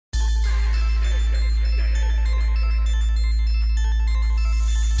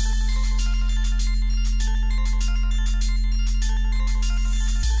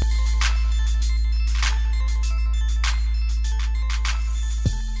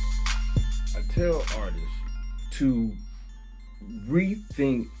tell artists to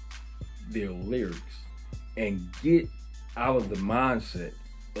rethink their lyrics and get out of the mindset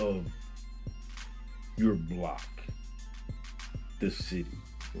of your block, the city,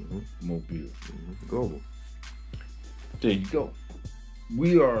 Mobile. Global. There you go.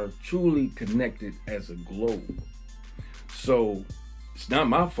 We are truly connected as a globe. So it's not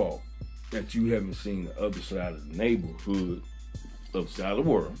my fault that you haven't seen the other side of the neighborhood, other side of the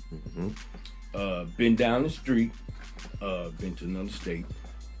world. Been down the street, been to another state.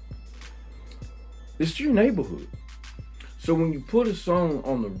 It's your neighborhood. So when you put a song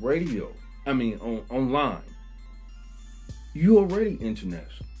on the radio, online, you already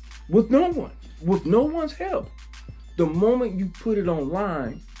international. With no one's help. The moment you put it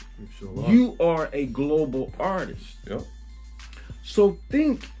online, you are a global artist. Yep. So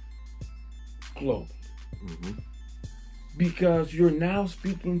think global. Because you're now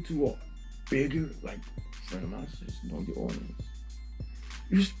speaking to a bigger, like a friend of mine says, know your audience.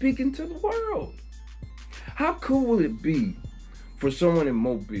 You're speaking to the world. How cool will it be for someone in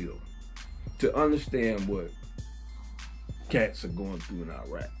Mobile to understand what cats are going through in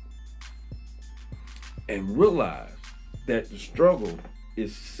Iraq and realize that the struggle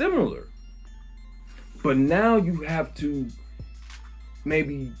is similar, but now you have to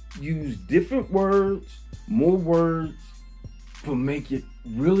maybe use different words, more words, but make it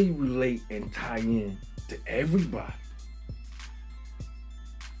really relate and tie in to everybody.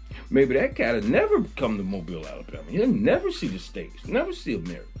 Maybe that cat will never come to Mobile, Alabama. He'll never see the States, never see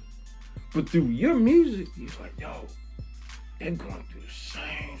America. But through your music, he's like, yo, they're going through the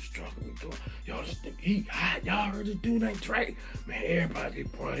same struggle we're doing. Yo, this thing, he hot. Y'all heard this dude ain't Trey? Man, everybody,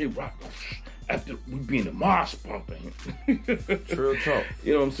 bro, they rock. After we be in the mosh pumping. Trill Talk.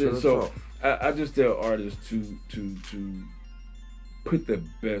 You know what I'm saying? So I just tell artists to put their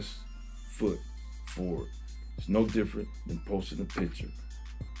best foot forward. It's no different than posting a picture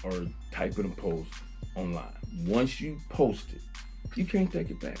or typing a post online. Once you post it, you can't take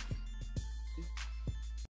it back.